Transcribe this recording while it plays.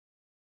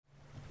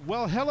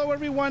Well, hello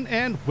everyone,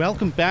 and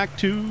welcome back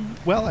to,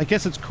 well, I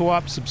guess it's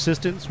Co-op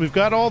Subsistence. We've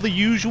got all the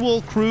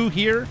usual crew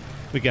here.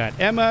 We got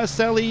Emma,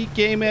 Selly,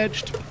 Game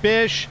Edged,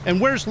 Bish, and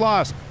where's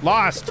Lost?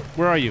 Lost,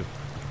 where are you?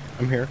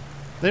 I'm here.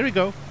 There we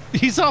go.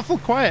 He's awful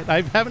quiet.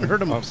 I haven't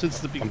heard him since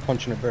the beginning. I'm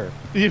punching a bear.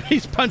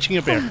 He's punching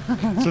a bear.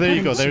 So there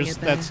you go.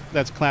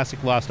 That's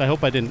classic Lost. I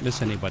hope I didn't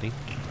miss anybody.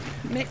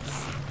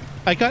 Mitz.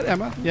 I got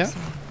Emma. Yeah.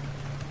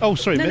 Oh,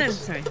 sorry. No,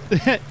 Mitz. no,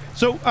 sorry.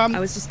 So I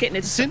was just getting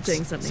it to stop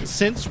doing something.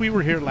 Since we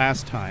were here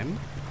last time,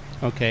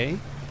 okay,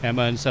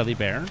 Emma and Sally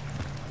Bear,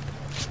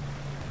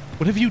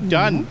 what have you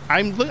done?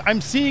 I'm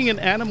seeing an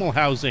animal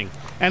housing.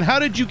 And how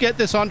did you get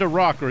this onto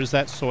rock, or is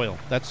that soil?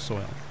 That's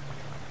soil.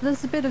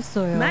 There's a bit of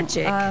soil.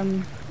 Magic.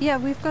 Yeah,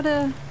 we've got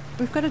a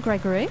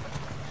Gregory,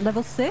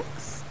 level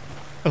 6.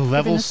 A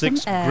level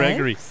 6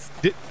 Gregory. Eggs.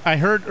 I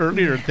heard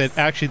earlier that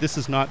actually this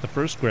is not the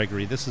first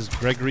Gregory. This is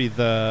Gregory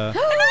the...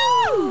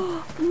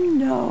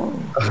 No.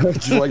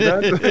 Did you like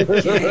that?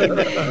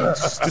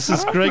 This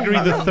is Gregory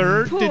the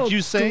Third, did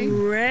you say?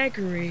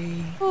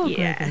 Gregory. Oh,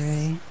 yes.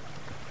 Gregory.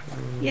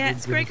 Yeah,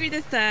 it's Gregory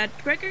the Third.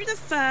 Gregory the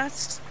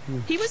First.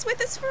 He was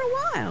with us for a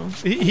while.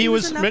 He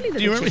was. a lovely Do you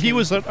little remember? He chicken.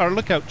 was our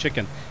lookout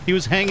chicken. He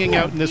was hanging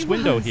out in this he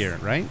window was. here,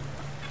 right?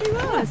 He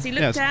was. He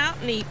looked Yes. out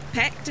and he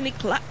pecked and he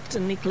clucked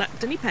and he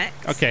clucked and he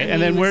pecked. Okay,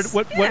 and he then was,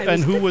 what? yeah, he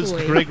And a who good was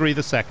boy. Gregory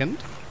the Second?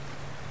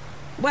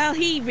 Well,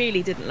 he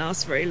really didn't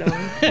last very long.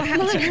 What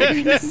happened to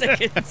Gregory the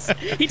Second?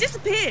 He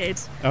disappeared.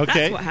 Okay.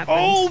 That's what happened.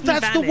 Oh, He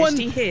that's the vanished. one.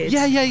 He hid.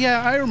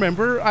 Yeah. I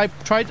remember. I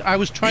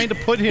was trying to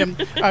put him.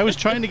 I was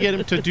trying to get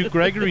him to do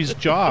Gregory's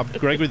job,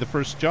 Gregory the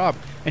First job,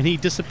 and he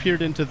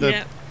disappeared into the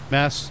Yep.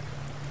 mass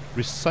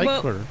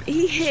recycler. Well,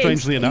 he hid.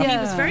 Strangely enough. He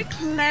was very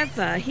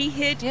clever. He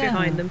hid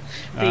behind them,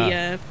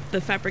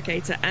 the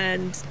fabricator,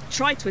 and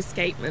tried to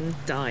escape and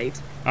died.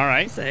 All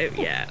right. So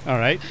yeah. All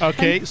right.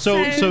 Okay.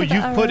 So so-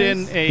 you've put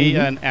in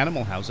an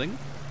animal housing.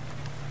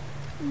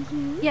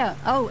 Yeah.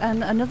 Oh,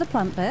 and another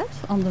plant bed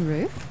on the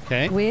roof.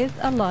 Okay. With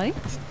a light.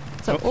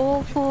 So Oh.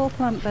 all 4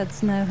 plant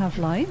beds now have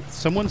lights.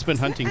 Someone's been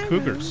hunting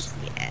cougars.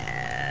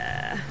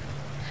 Yeah.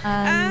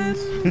 And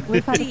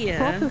we've had a Deer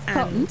crop of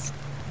cotton.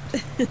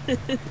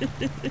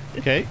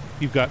 Okay.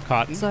 You've got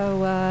cotton.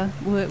 So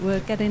we're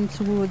getting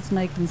towards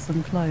making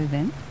some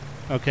clothing.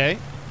 Okay.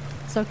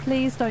 So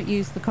please don't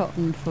use the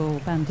cotton for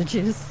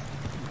bandages.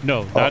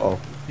 No. Not, Uh-oh.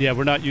 yeah,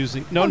 we're not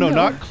using. No, Oh, no, no.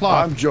 not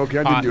cloth. I'm joking.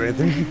 I didn't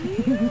do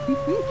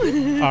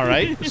anything. All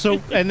right. So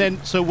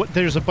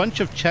there's a bunch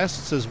of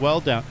chests as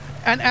well down.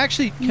 And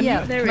actually,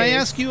 Yeah, there can I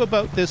is. ask you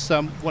about this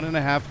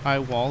 1.5 high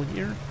wall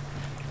here?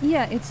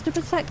 Yeah, it's to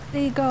protect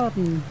the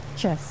garden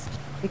chest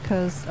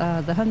because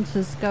the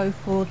hunters go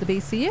for the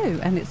BCU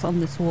and it's on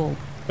this wall.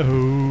 Oh.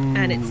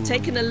 And it's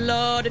taken a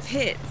lot of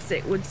hits.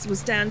 It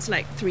was down to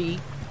like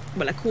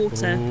a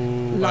quarter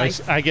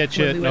life. I get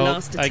you. when we were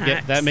last I get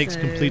attacked, that makes so-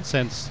 complete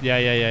sense.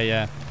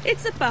 Yeah.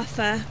 It's a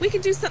buffer. We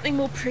can do something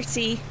more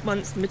pretty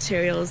once the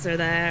materials are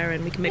there,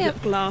 and we can make Yep. a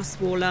glass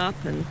wall up.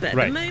 But at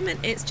Right. the moment,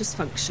 it's just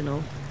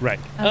functional. Right.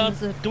 And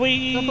there's a Do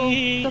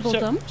we... double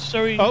dump.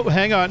 Sorry, Oh,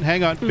 hang on,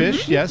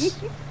 Bish. Yes.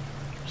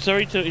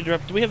 sorry to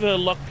interrupt. Do we have a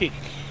lockpick?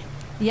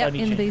 Yep,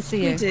 Any in the chance? We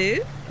BCU.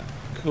 do.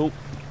 Cool.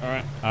 All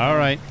right. All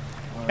right.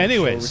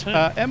 Anyways, so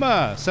return.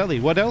 Emma, Sally,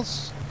 what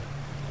else?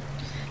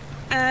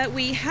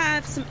 We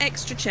have some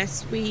extra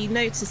chests. We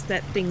noticed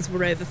that things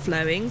were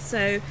overflowing,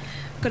 so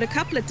got a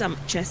couple of dump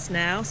chests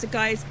now. So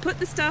guys, put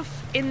the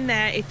stuff in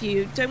there if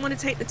you don't want to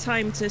take the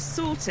time to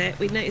sort it.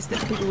 We noticed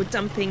that people were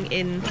dumping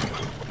in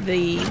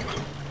the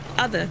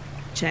other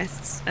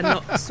chests and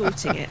not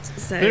sorting it.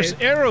 So There's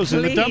arrows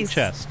in the dump please-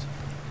 chest.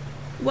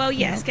 Well,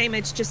 yes, Game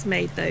Edge just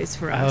made those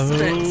for us, Oh. but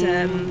There's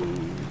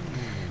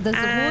a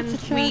and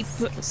water we chest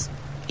put. and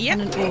Yep,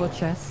 an ore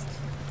chest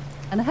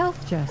and a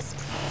health chest.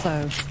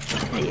 So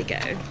there you go.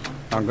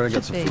 I'm going to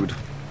get Should some be. food.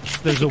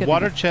 There's a Good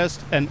water enough.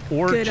 chest, an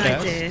ore Good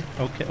chest. idea.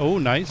 Okay. Oh,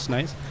 nice.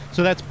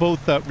 So that's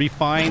both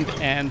refined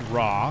and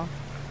raw,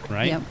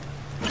 right? Yep.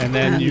 And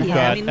then you've Yeah,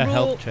 got I mean, a raw-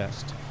 health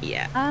chest.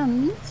 Yeah,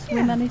 and we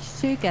Yeah. managed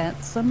to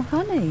get some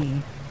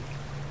honey.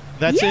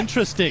 That's Yes!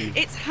 interesting.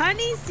 it's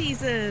honey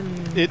season.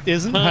 It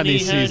isn't honey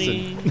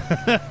season.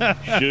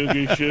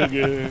 Sugar,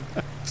 sugar.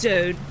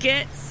 Don't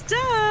get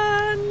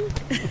stung.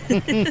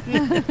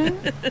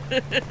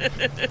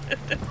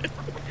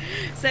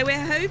 So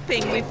we're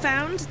hoping we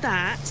found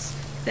that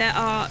there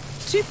are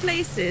 2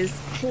 places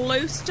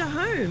close to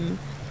home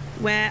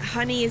where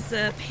honey is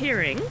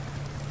appearing.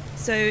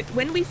 So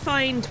when we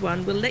find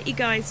one, we'll let you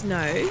guys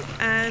know,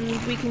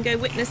 and we can go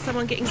witness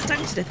someone getting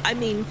stung to death. I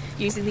mean,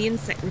 using the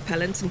insect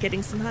repellent and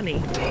getting some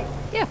honey.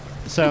 Yeah.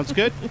 Sounds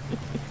good.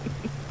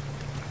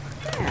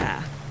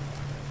 Yeah.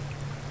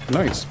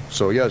 Nice.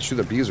 So, yeah, sure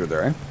the bees are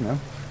there, eh? Yeah.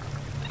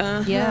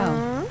 Uh-huh.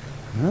 Yeah.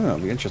 Oh, that'll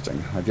be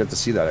interesting. I've yet to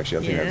see that, actually.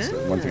 I think that's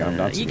the one thing I've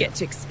not You seen get yet.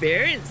 to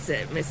experience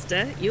it,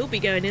 mister. You'll be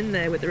going in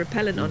there with the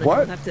repellent on,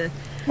 What? and you'll have to.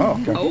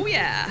 Oh, okay. Oh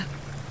yeah.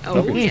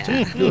 Oh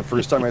yeah. The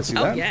first time I see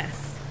Oh that.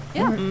 yes.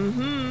 Yeah.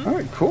 Mm-hmm. All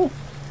right, cool.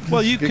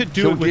 Well, you Get- could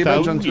do kill it Game without.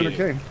 Edge on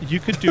 200K. You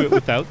could do it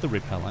without the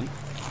repellent.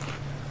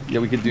 Yeah,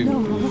 we could do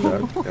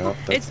that. Yeah,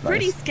 that's It's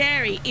pretty nice.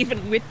 scary,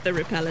 even with the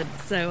repellent.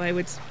 So I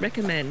would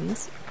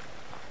recommend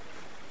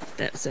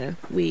that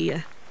we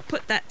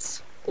put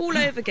that all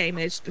over Game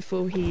Edge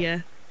before he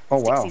Oh,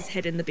 sticks wow. his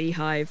head in the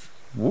beehive.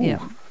 Woo. Yeah.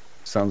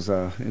 Sounds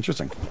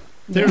interesting.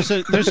 There's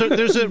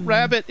a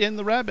rabbit in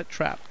the rabbit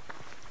trap.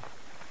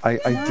 I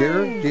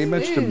dare Game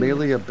Edge to Ooh.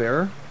 melee a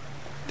bear.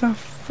 The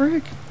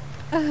frick?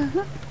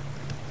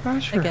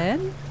 Gosh,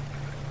 Again?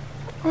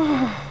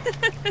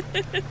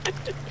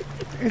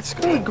 it's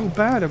gonna go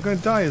bad. I'm gonna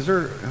die. Is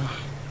there?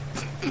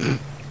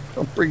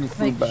 I'll bring food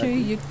Make back. sure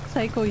you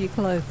take all your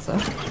clothes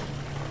off.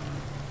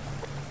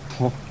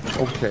 Oh,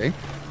 okay.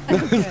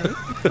 Okay.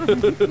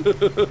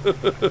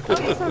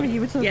 Oh, sorry,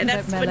 you were talking Yeah, about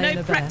that's for melee no and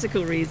a bear.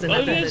 practical reason. I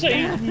was other going to than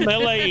say that. he's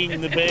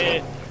meleeing the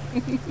bear.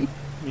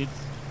 It's,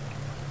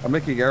 I'm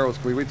making arrows.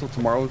 Can we wait till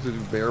tomorrow to do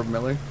bear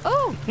melee?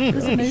 Oh,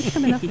 there's a moose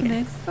coming up from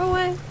there. Go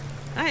away.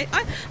 I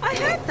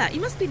heard that.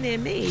 You must be near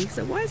me.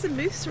 So why is a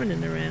moose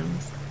running around?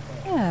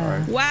 Yeah.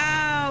 Alright.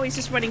 Wow, he's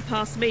just running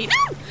past me.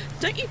 No!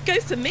 Don't you go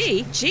for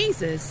me.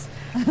 Jesus.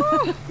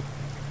 Oh,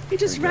 he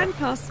just There you ran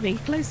past me,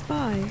 close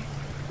by.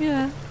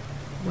 Yeah.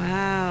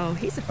 Wow,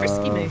 he's a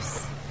frisky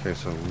moose. Okay,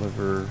 so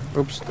liver.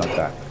 Oops, not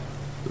that.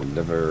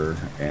 Liver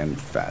and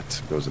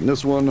fat goes in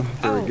this one. There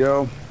Oh. we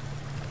go.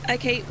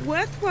 Okay,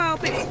 worthwhile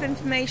bits of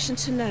information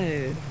to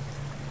know.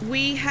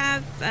 We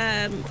have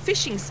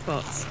fishing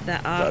spots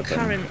that are That thing.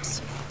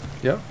 current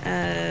Yep.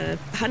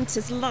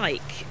 hunters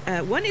like.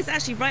 One is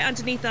actually right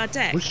underneath our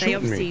deck. Who's They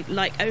shooting me? obviously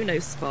like Ono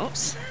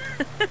spot.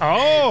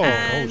 Oh,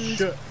 And, Oh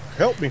shit!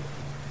 Help me!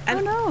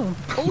 And Oh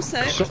no.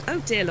 also, oh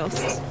dear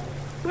lost.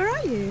 Where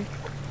are you?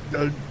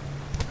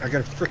 I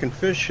got a freaking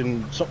fish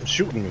and something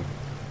shooting me.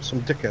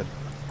 Some dickhead.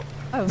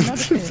 Oh, another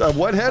fish.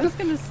 What I head? was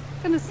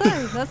gonna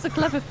say, that's a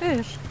clever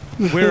fish.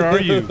 where are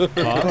you?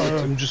 Lost?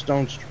 I'm just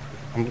downstream.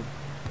 I'm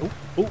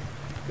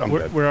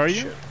dead. Where are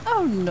you? Shit.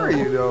 Oh no. There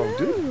you go,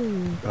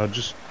 dude.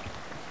 Just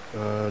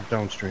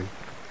downstream.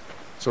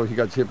 So he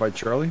got hit by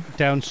Charlie?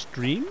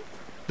 Downstream?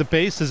 The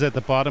base is at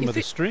the bottom If of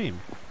the it-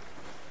 stream.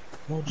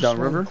 No, just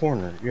Downriver? around the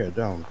corner. Yeah,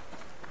 down.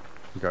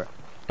 Okay.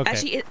 Okay.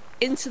 Actually,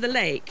 into the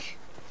lake,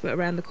 but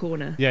around the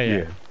corner.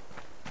 yeah.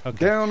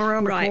 Okay. Down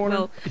around the Right, corner.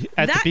 well,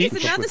 At the that is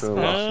beach? another With the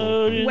spot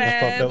Oh, yeah. I thought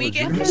where that we was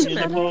get you.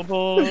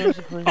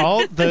 fishermen.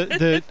 All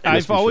the I've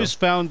Michelle. always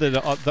found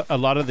that a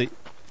lot of the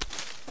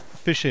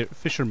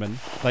fishermen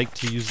like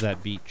to use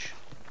that beach.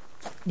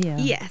 Yeah.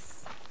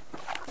 Yes.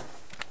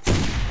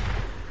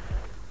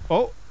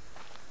 Oh,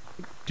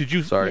 did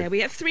you? Sorry. Yeah, we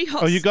have three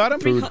hot. Oh, you got 'em?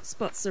 Three Food. hot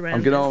spots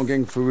around. I'm us.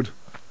 getting food.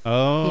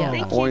 Oh, Yeah.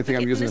 Thank The you only for thing I'm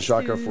getting using the us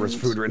shotgun for is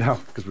food right now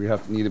because we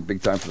have need it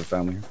big time for the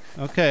family.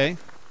 okay.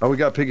 Oh, we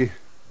got Piggy.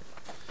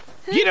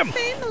 Get him!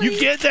 Family. You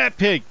get that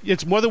pig!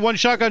 It's more than one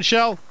shotgun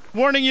shell.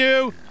 Warning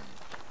you!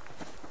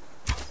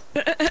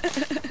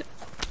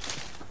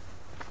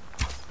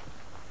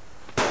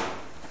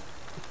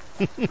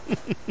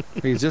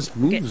 He just Get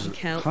moves some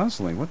kelp.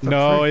 constantly. What the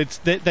No, frick? it's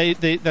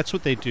they that's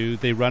what they do.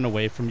 They run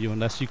away from you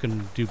unless you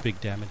can do big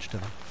damage to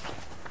them.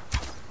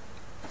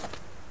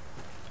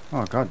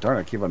 Oh, god darn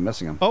it. I keep on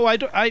missing him. Oh, I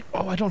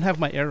don't have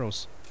my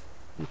arrows.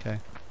 Okay.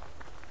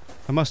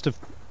 I must have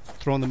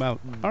thrown them out.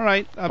 All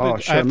right. Oh,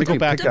 shit, I have I'm to go making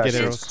back and get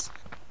pickaxes. arrows. Just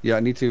Yeah, I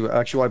need to.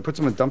 Actually, I put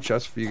some in dump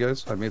chests for you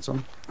guys. I made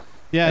some.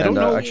 Yeah, I and don't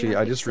know. actually, Yeah,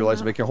 I pick just some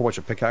realized I'm up. making a whole bunch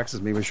of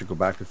pickaxes. Maybe I should go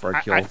back before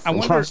I kill. I the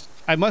wonder. last-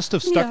 I must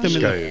have stuck Yeah. them This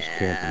in guy the. is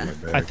camping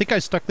my bag. I think I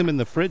stuck them in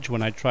the fridge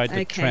when I tried to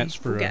okay.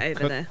 transfer. We'll get a over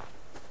cook. there.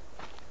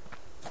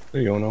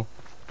 There you go.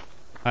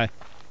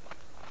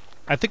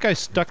 I think I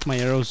stuck my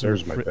arrows.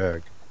 There's in my the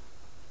bag.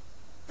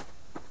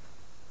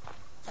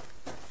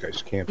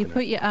 Guy's camping. You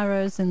put your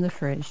arrows in the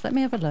fridge. Let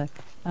me have a look.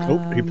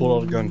 Nope, he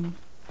pulled out a gun.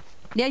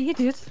 Yeah, you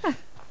did.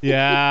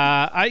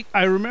 Yeah,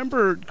 I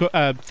remember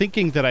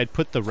thinking that I'd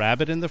put the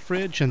rabbit in the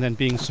fridge and then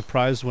being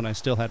surprised when I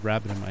still had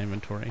rabbit in my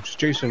inventory. He's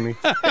chasing me.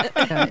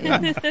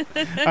 Yeah.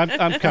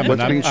 I'm coming.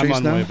 What's being I'm chased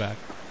on the now? way back.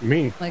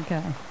 Me.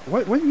 Okay.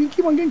 What do you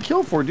keep on getting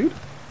killed for, dude?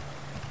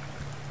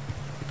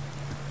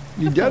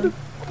 You dead?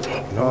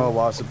 No. Oh,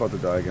 Lost about to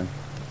die again.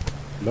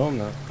 No, I'm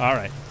not. All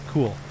right,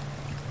 cool.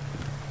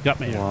 Got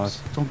my arrows.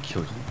 Lost. Don't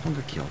kill. Don't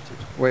get killed,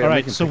 dude. Wait, All I'm right,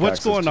 making so what's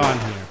pickaxes, going too.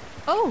 on here?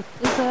 Oh,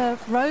 there's a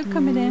rogue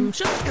coming in.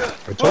 Shut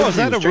I told Oh, you is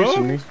he that was a rogue?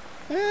 chasing me.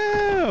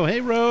 Oh, hey,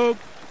 Rogue.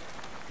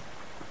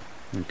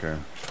 Okay.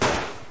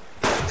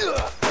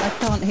 I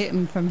can't hit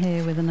him from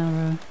here with an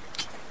arrow.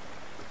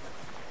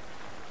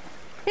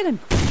 Hit him.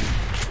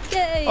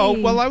 Yay! Oh,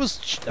 well, I was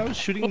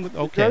shooting with.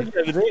 Okay. Over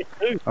there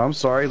too. I'm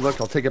sorry. Look,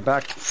 I'll take it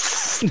back.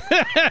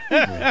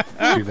 Yeah.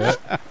 See that?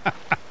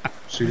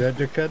 See that,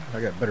 dickhead?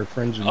 I got better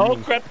friends than Oh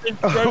you. crap! The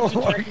rogues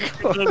Oh are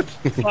taking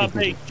the far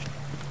beach.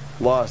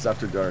 Lost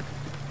after dark.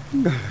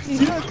 See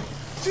that?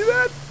 See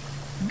that?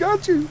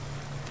 Got you.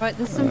 Right,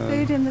 there's some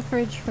food in the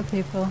fridge for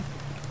people.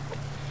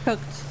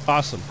 Cooked.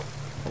 Awesome.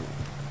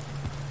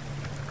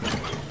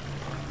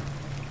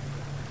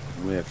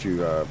 We have a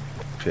few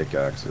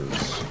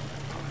pickaxes.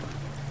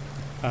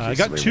 I Just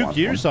got so they 2 want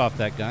gears off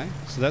that guy,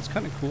 so that's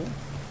kind of cool.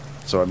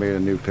 So I made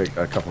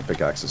a couple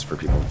pickaxes for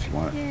people if you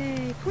want it.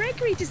 Yay.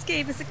 Gregory just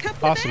gave us a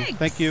couple Awesome. of eggs.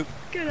 Thank you.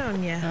 Good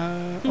on you.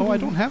 Oh, I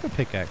don't have a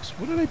pickaxe.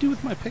 What did I do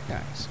with my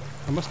pickaxe?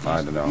 I must I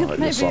have. don't know. I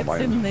Maybe just saw it's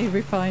mine. in the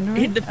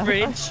refinery. In the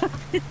fridge.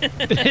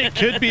 It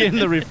could be in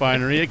the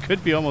refinery. It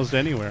could be almost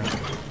anywhere.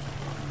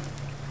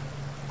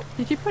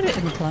 Did you put it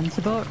in a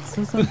planter box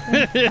or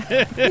something?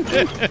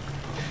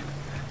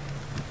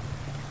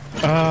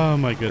 Oh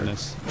my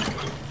goodness.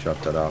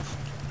 Chop that off.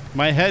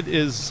 My head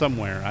is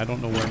somewhere. I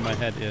don't know where my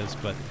head is,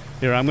 but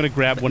here, I'm going to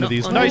grab one of not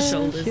these on nice,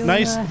 your shoulders.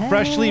 nice, Your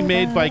freshly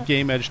made by head.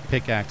 game-edged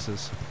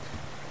pickaxes.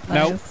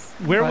 Now, Nice.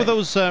 where were Right.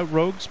 those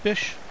rogues,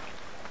 Bish?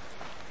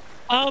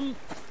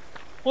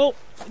 Well,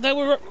 they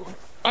were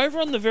over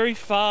on the very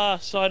far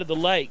side of the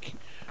lake,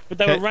 but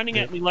they Okay. were running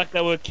at me like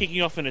they were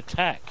kicking off an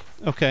attack.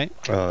 Okay.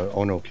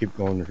 Oh no, keep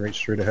going right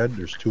straight ahead.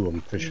 There's 2 of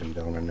them fishing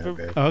down in that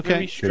bay. Okay. Very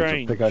Okay, so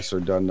strange. pickaxes are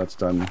done. That's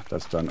done.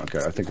 That's done. Okay,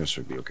 I think this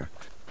should be okay.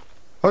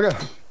 Okay.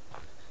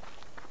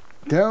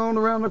 Down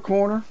around the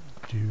corner.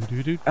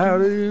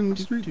 Out in the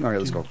street. All right,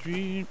 let's go.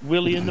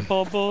 Willie and the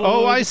Bob Boys.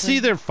 Oh, I see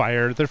their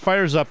fire. Their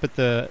fire's up at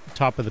the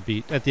top of the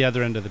beach, at the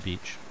other end of the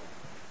beach.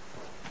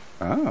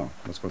 Oh,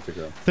 let's go take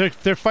a.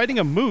 They're fighting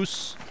a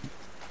moose.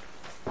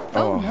 Oh,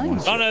 I wanna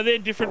nice. see Oh it. no, they're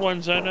different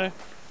ones, Ono.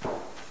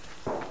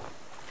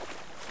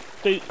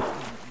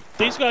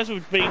 These guys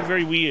were being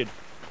very weird.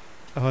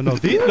 Oh no,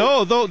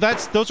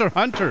 those are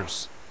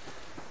hunters.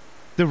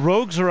 The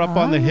rogues are up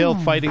on the hill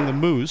Oh. fighting the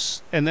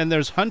moose, and then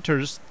there's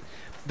hunters.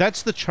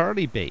 That's the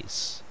Charlie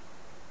base.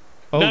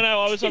 Oh,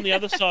 No, I was on the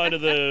other side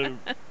of the.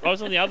 I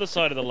was on the other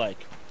side of the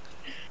lake.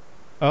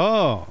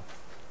 Oh.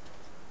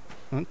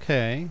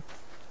 Okay.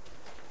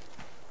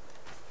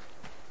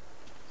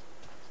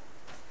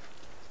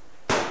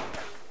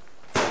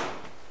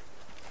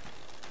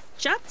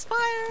 Shots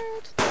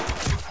fired.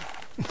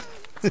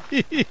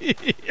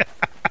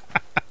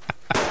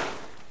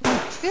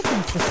 Oh,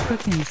 goodness, this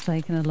cooking's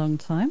taken a long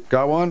time.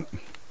 Got one.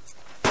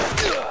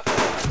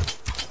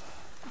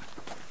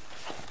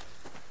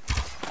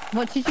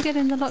 What did you get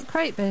in the lock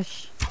crate,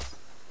 Bish?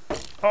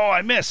 Oh,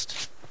 I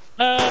missed.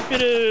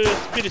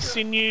 Bit of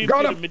sinew,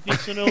 Got bit him. of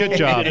medicinal. Good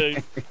job. Bit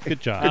of, Good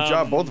job. Good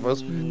job, both of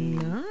us.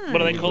 what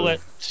do they call that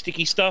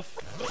sticky stuff?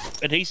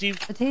 Adhesive.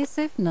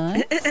 Adhesive?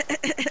 Nice.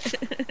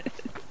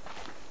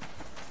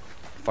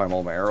 Find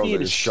all my arrows. Here I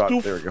to just shot.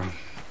 stuff. There we go.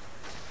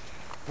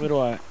 Where do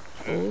I?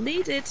 All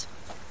needed.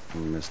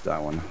 Missed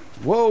that one.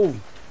 Whoa!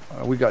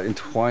 We got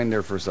entwined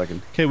there for a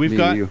second. Okay, we've Me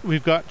got and you.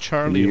 we've got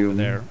Charlie You. over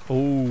there.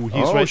 Oh, he's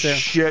Oh right there.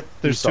 shit!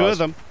 There's He saw two us. of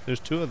them. There's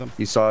two of them.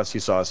 He saw us. He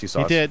saw us. He saw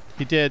He us. did.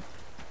 He did.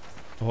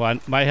 Oh,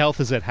 my health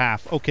is at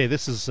half. Okay,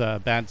 this is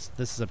bad.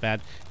 This is a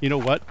bad. You know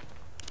what?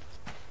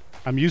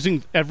 I'm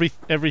using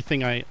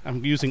everything.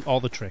 I'm using all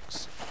the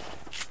tricks.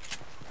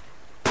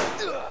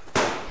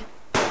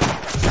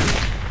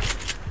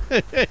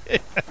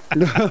 A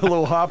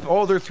little hop.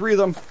 Oh, there are 3 of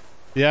them.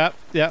 Yeah.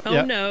 Yeah. Oh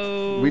yeah.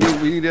 no. We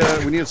need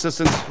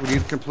assistance. We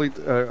need complete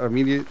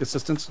immediate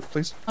assistance,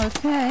 please.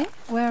 Okay,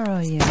 where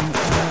are you?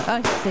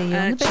 I see you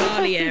on the beach.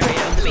 Charlie I area see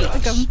on the the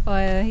beach.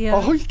 gunfire, yeah.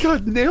 Oh, he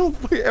got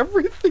nailed by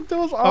everything. That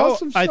was Oh,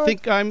 awesome. I shot.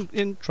 think I'm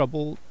in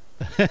trouble.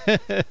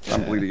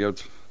 I'm bleeding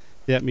out.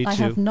 Yeah, me I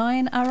too. have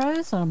 9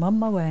 arrows and I'm on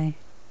my way.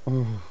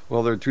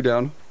 Well, there are 2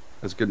 down.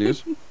 That's good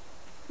news.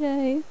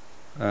 Yay.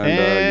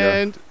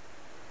 And,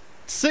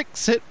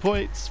 6 hit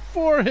points,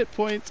 4 hit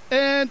points,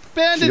 and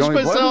bandage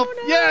only bled? myself.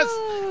 Oh, Yes,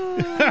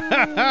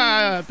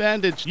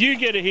 bandaged. You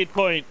get a hit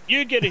point.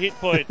 You get a hit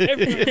point.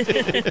 Everyone gets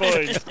a hit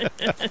point.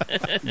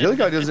 the other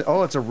guy doesn't.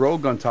 Oh, it's a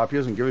rogue on top. He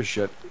doesn't give a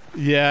shit.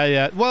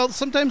 Yeah. Well,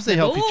 sometimes they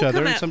help All each other,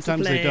 come and out to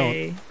sometimes they don't.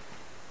 play.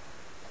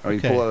 Oh, he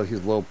Okay. pulled out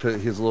his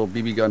little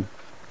BB gun.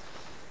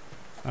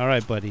 All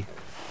right, buddy.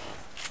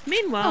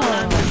 Meanwhile,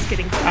 I'm just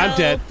getting help I'm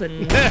dead.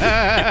 And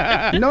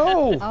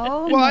No.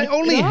 Oh, Well, I my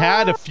only God.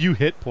 had a few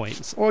hit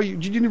points. Oh, you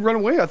didn't run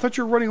away. I thought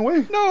you were running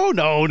away.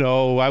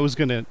 No. I was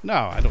gonna. No,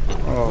 I don't.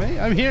 Oh. Wait,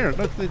 I'm here.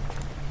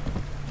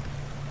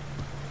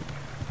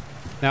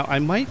 Now I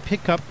might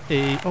pick up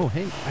a. Oh,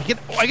 hey, I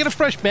get a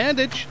fresh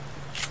bandage.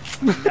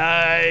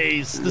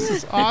 Nice. This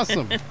is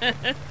awesome.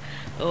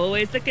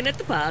 always looking at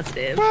the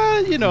positive.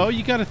 Well,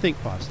 you got to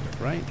think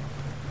positive, right?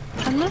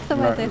 I love the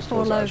way Right, they let's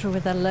fall close eyes. over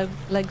with their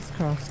legs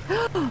crossed.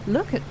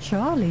 Look at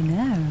Charlie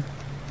now.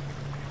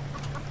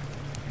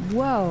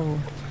 Whoa.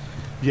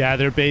 Yeah,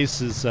 their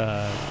base is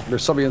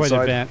There's somebody quite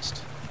inside.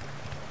 advanced.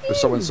 There's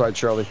someone inside,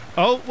 Charlie.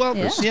 Oh well,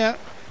 Yeah. yeah.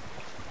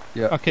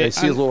 Yeah. Okay, I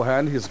see his little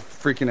hand. He's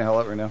freaking the hell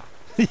out right now.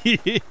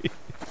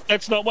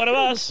 That's not one of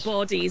us.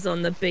 Bodies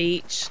on the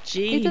beach.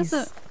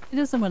 Jeez. He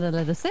doesn't want to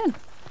let us in.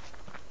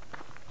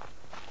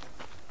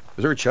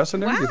 Is there a chest in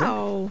there? do you think?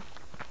 Wow.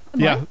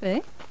 There Yeah. might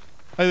be.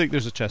 I think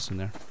there's a chest in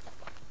there.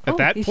 At Oh,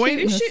 that he's point,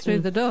 shooting us Shooting. through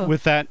the door.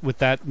 with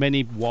that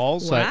many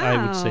walls,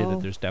 I would say Wow.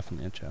 that there's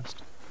definitely a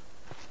chest.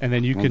 And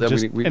then you Well, could then we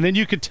just, need- we- and then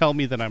you could tell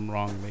me that I'm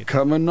wrong later.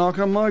 Come and knock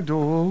on my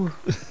door.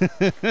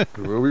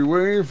 We'll be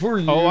waiting for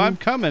you. Oh, I'm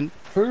coming.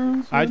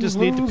 I just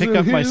need to pick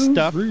up my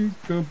stuff.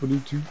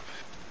 Company too.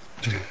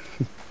 Gotta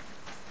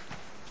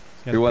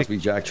Who wants pick- to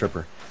be Jack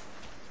Tripper?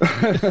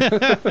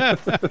 The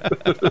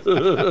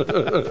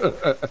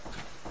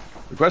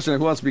question is,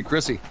 who wants to be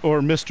Chrissy? Or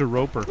Mr.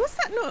 Roper. What's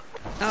that not?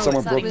 Oh,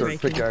 Someone it's broke that their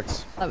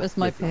pickaxe. That was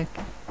my pick.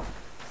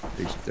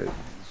 They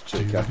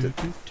should have kept it.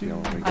 You know,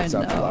 when it I gets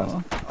out the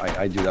know. last.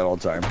 I do that all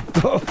the time.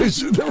 I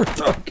should never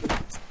talk.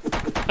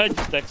 I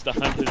just axed a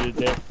hunter to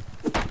death.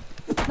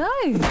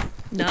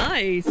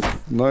 Nice.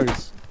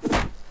 Nice.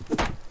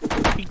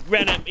 He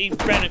ran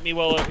at me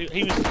while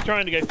he was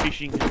trying to go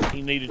fishing.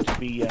 He needed to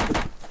be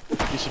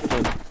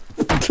disciplined.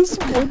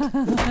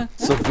 Disciplined.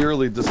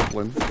 Severely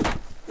disciplined.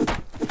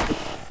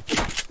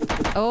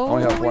 Oh. I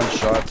only have one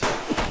shot.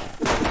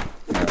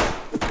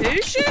 Yeah.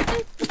 Who's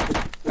shooting?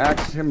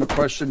 Ask him a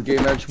question,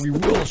 Game Edge. We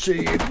will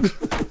shade.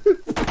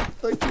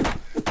 Thank you.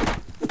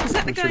 Is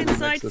that the guy should remix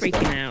inside this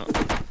freaking time. out?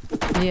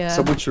 Yeah.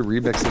 Someone should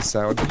remix the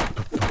sound.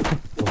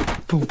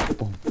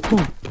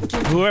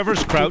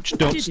 Whoever's crouched,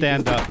 don't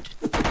stand up.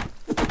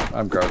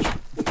 I'm crouched.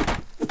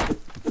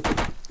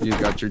 You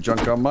got your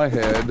junk on my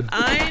head.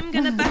 I'm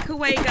gonna back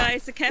away,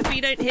 guys. So careful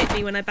you don't hit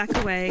me when I back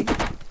away.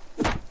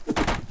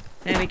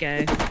 There we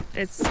go.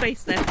 There's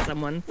space there for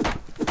someone.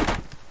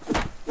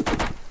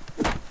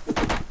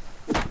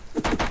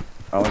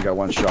 I only got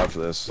one shot for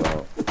this,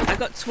 so I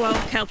got 12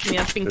 kelping me.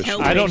 I've been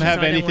kelping. I don't have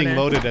so anything wanna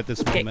loaded at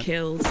this Get moment.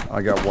 killed.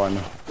 I got one.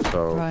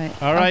 So. Right.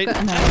 All right. I've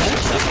got an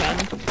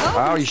arrow. Shotgun.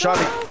 Ow, you shot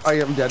me. I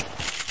am dead.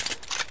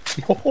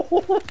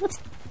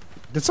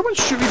 Did someone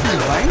shoot me from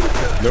behind?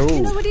 You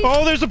know what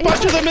Oh, there's a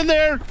bunch of them in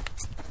there.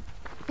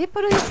 He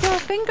put his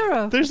finger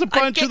up. There's a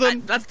bunch of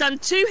them. I've done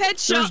 2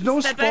 headshots. There's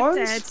no They're both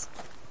dead. spawns?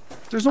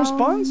 There's no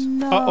spawns?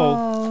 No.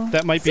 Uh-oh.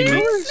 That might be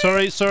me.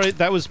 Sorry.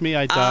 That was me.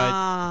 I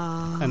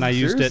died. And I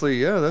used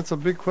Seriously, yeah, that's a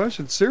big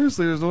question.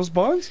 Seriously, there's no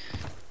spawns?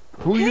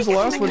 Who used the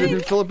last one and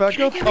didn't fill it back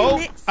up?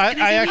 Oh,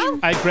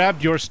 I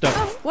grabbed your stuff.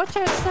 Oh, watch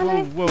out,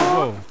 Sally.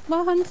 Whoa.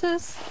 More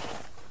hunters.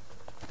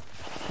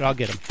 I'll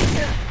get him.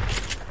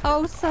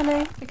 Oh,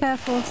 Sally, be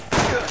careful.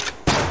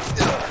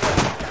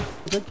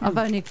 I've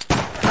only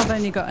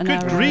got an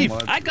Good arrow. grief.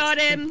 I got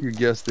him. You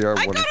guessed they are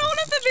I got wonderful. all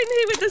of them in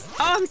here with this.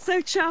 Oh, I'm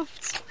so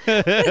chuffed.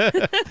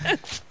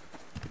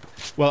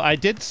 Well, I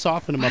did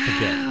soften him up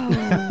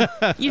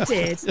a bit. You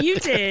did. You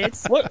did.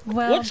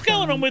 What's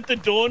going on with the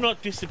door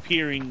not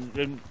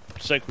disappearing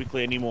so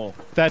quickly anymore?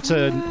 That's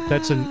a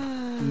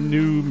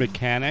new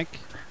mechanic.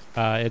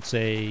 It's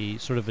a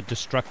sort of a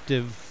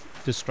destructed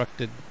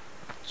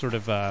sort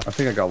of. I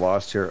think I got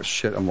lost here.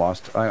 Shit, I'm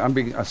lost. I'm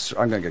gonna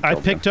get killed. I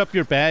picked up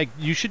your bag.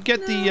 You should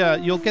get the.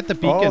 You'll get the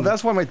beacon. Oh,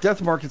 that's why my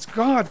death market's.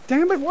 God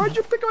damn it! Why'd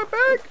you pick up my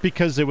bag?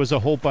 Because there was a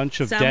whole bunch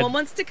of Someone dead.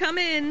 wants to come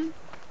in.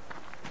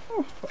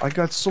 I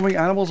got so many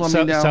animals on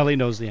me now. Sally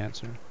knows the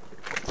answer.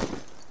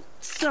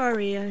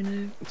 Sorry,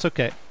 Ono. It's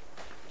okay.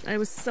 I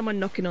was someone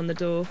knocking on the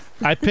door.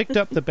 I picked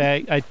up the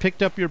bag. I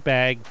picked up your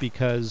bag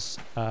because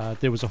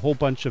there was a whole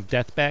bunch of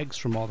death bags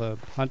from all the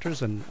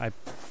hunters, and I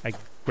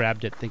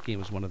grabbed it thinking it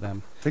was one of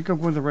them. I think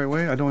I'm going the right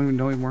way. I don't even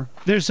know anymore.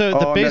 There's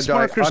the base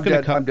marker's going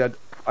to come. I'm dead.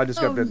 I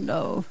just got bit.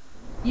 No.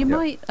 You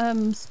might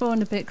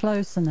spawn a bit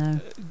closer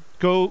now.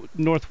 Go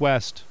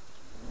northwest.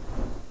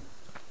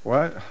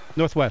 What?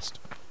 Northwest.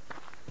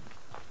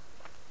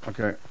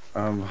 Okay.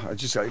 I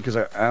just because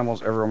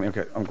animals everywhere. On me.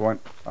 Okay, I'm going.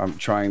 I'm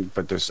trying,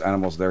 but there's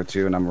animals there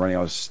too, and I'm running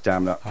out of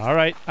stamina. All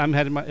right, I'm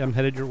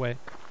headed your way.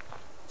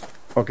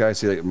 Okay, I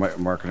see that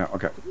marker now.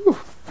 Okay. Whew.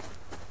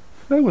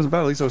 That wasn't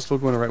bad. At least I was still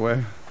going the right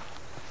way.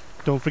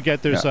 Don't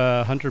forget, there's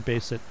a hunter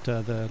base at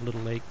the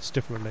little lake,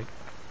 Stifler Lake.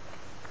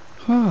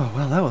 Oh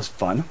well, that was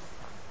fun.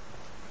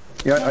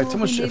 Yeah, I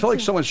felt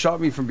like someone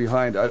shot me from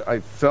behind. I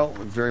felt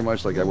very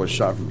much like I was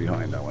shot from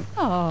behind that one.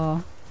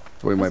 Oh.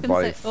 The way my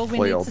body all we need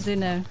flailed. to do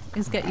now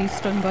is get you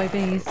stung by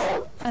bees,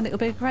 and it'll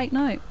be a great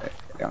night.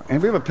 Yeah.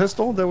 And we have a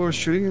pistol that we were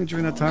shooting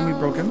during that time we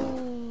broke in.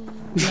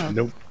 No.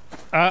 Nope.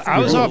 I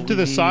was off to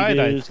the side.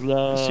 I Is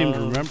love. seem to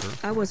remember.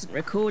 I wasn't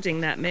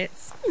recording that,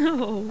 Mitz.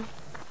 No.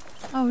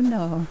 Oh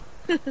no.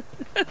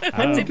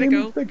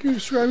 Typical. Thank you,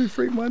 Shravy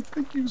Freight Month.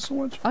 Thank you so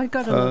much. I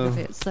got a lot of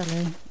it,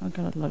 Sally. I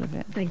got a lot of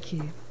it. Thank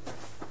you.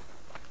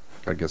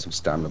 Gotta get some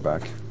stamina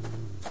back.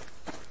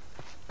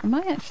 Am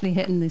I actually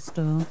hitting this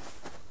door?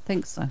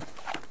 Think so.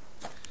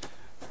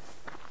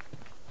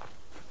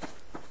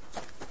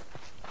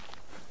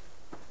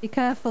 Be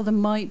careful, there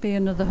might be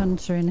another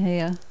hunter in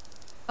here.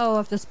 Oh,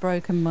 I've just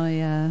broken my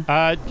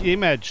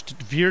Image,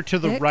 veer to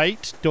the Nick?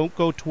 right. Don't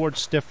go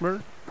towards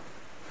Stifler.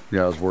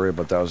 Yeah, I was worried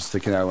about that. I was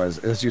thinking,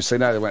 as you say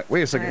that, I went,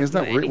 wait a second,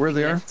 isn't that where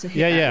they are?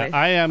 Yeah.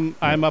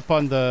 I'm up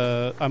on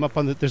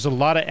the. There's a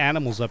lot of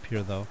animals up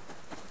here, though.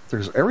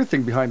 There's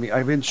everything behind me.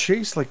 I've been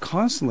chased like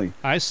constantly.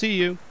 I see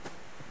you.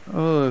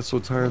 Oh, I'm so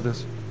tired of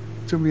this.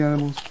 Too many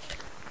animals.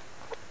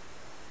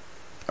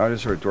 I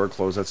just heard a door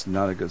close. That's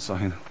not a good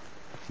sign.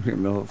 We're in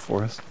the middle of the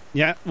forest.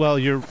 Yeah. Well,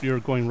 you're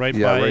going right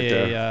by right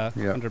a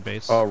there. hunter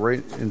base. Oh,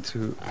 right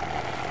into.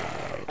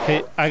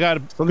 Okay, I got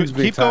to Something's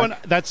being keep going.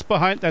 attacked. That's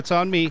behind. That's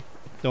on me.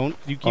 Don't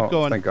you keep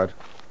going. Thank God.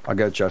 I'll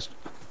get a chest.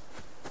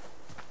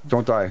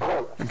 Don't die.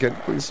 Again,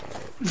 please.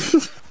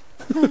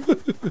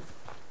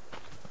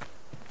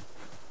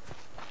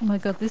 Oh my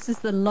god, this is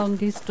the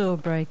longest door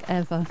break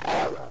ever.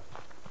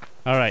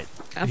 All right.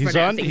 I've He's run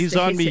out on. of things He's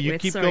to on hit me. it You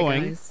with. keep Sorry,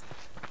 going. guys.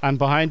 I'm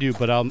behind you,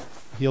 but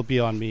he'll be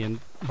on me and.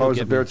 Oh, there's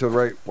a get bear me. to the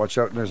right. Watch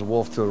out! There's a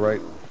wolf to the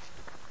right.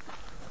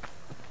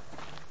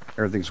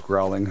 Everything's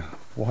growling.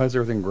 Why is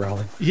everything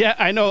growling? Yeah,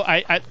 I know.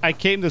 I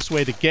came this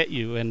way to get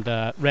you and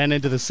ran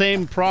into the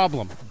same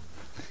problem.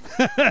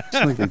 It's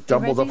like they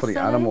doubled ready, up on the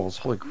Sally? animals.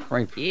 Holy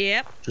crap!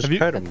 Yep. Just Have you-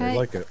 pet them. Okay. They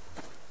like it.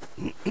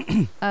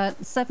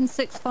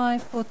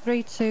 765 4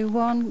 3 2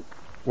 1.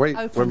 Wait,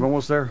 Open. we're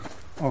almost there.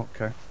 Oh,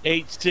 okay.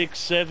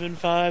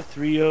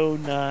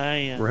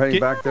 8675309. We're heading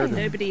Get- back there.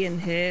 Nobody in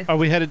here. Are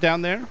we headed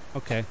down there?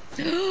 Okay.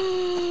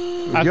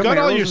 You I've have got my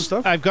all arrows your and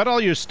stuff. I've got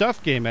all your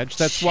stuff, Game Edge.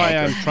 That's why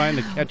I'm trying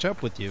to catch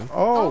up with you.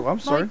 Oh, I'm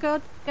My sorry.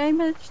 God,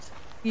 Game Edged.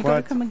 You got to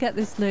What? come and get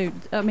this loot.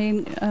 I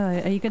mean,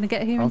 are you going to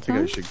get here I in don't think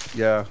I time? should.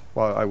 Yeah.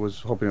 Well, I was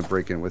hoping to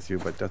break in with you,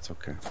 but that's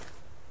okay.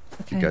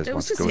 Okay. You guys It want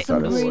was to go just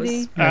without hitting us? doors.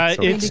 Really, That's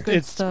okay. really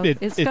good stuff.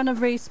 It's going to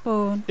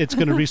respawn. It's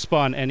going to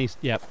respawn any.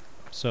 Yep.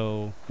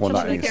 So Well, Shall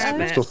not we any. grab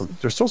There's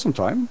it? still some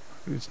time.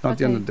 It's not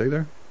the end of the day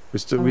there. We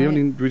still All we right.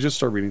 haven't. We just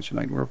started reading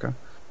tonight. We're okay.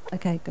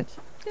 Okay, good.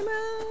 Come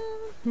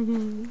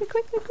on.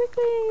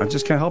 Quickly. I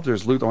just can't help.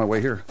 There's loot on my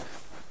way here.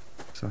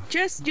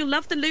 Jess, you'll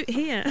love the loot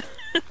here.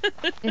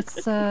 It's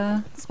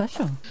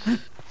special.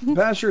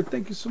 Basher,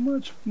 thank you so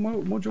much.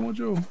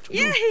 Mojo.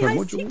 Yay, Or I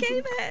Mojo, see Mojo.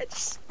 Game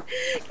Edge. Come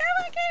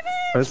on, Game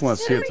Edge. I just want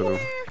to see it though.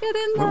 Get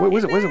in there. What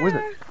is it?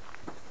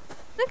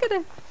 Look at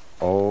it.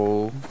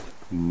 Oh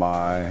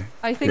my!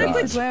 I think God.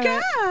 you should wear it.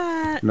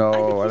 God.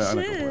 No, I I'm think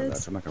not you gonna wear should.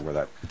 that. I'm not gonna wear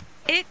that.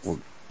 It's Well-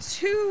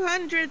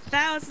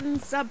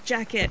 200,000 sub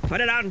jacket.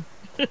 Put it on.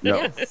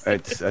 No,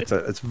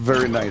 it's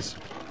very nice.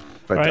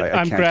 But all right, I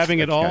I'm can't-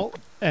 grabbing I it can't. all,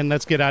 and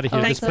let's get out of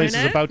here. Oh, This so place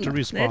is no? about to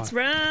respawn. Let's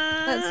run.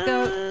 Let's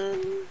go.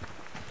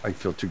 I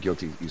feel too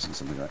guilty using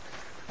something like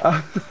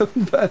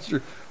that.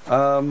 Basher,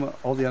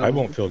 all the animals. I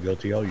won't feel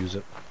guilty. I'll use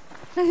it.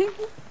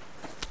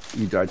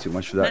 You died too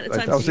much for that. At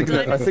the I time was you thinking.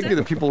 died, I was thinking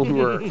mister. the people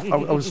who are.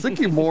 I was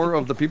thinking more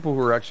of the people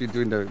who are actually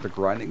doing the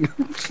grinding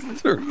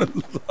during the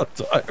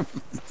time.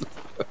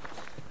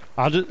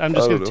 I'm just I going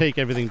don't to know. take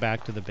everything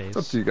back to the It's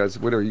up base. to you guys.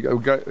 Whatever you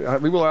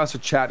got. We will ask the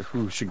chat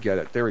who should get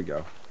it. There we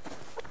go.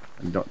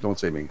 And don't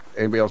say me.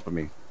 Anybody else but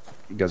me.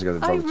 You guys got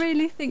the I votes.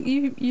 really think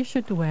you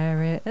should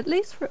wear it. At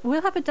least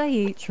we'll have a day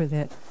each with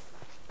it.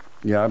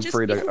 Yeah, I'm Just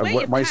afraid. you can wear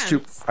your My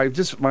pants. I'm afraid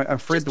Just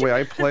the way your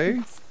I play,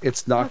 pants.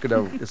 it's not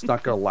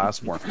gonna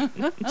last more.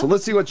 So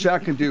let's see what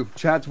chat can do.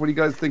 Chat, what do you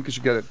guys think you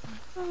should get it?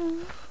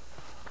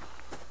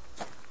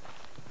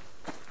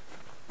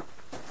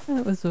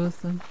 That was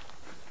awesome.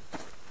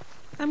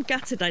 I'm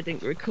gutted I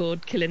didn't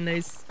record killing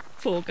those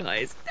 4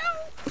 guys.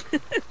 No!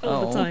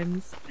 All Oh. the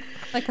times.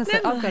 Like I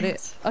said, Never I've got mind.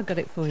 it. I've got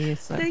it for you.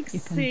 So Thanks, you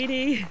can.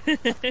 sweetie.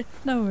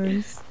 No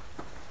worries.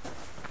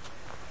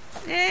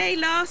 Hey,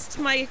 last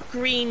my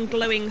green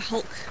glowing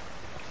Hulk.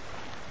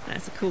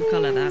 That's a cool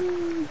colour, that.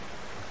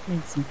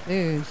 Need some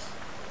food.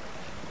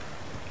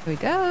 Here we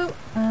go.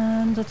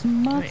 And a Right,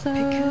 tomato.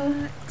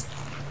 pickaxe.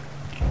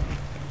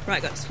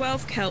 Right, got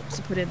 12 kelp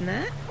to put in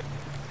there.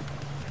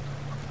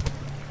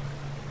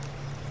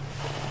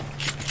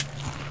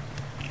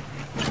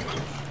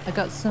 I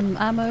got some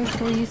ammo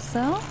for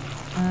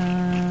yourself.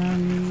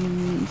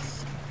 And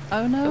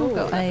Ono Oh,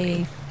 got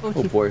a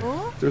 44. Oh boy,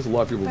 there's a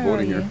lot of people Where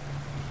voting are here.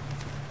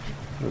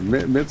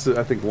 Mitz,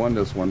 I think, won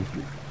this one,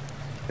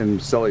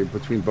 and Sally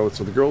between both,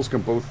 so the girls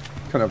can both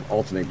kind of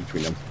alternate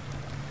between them.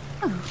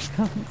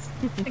 God.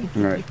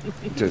 All right.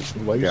 Just,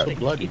 Why are you yeah. so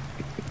bloody?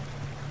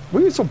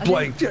 What are you so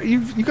blank?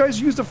 You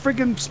guys used the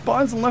friggin'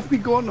 spawns and left me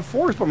go out in the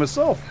forest by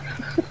myself.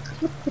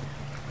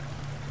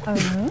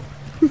 Ono.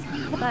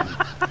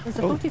 There's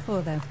a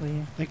 44 there for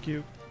you. Thank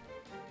you.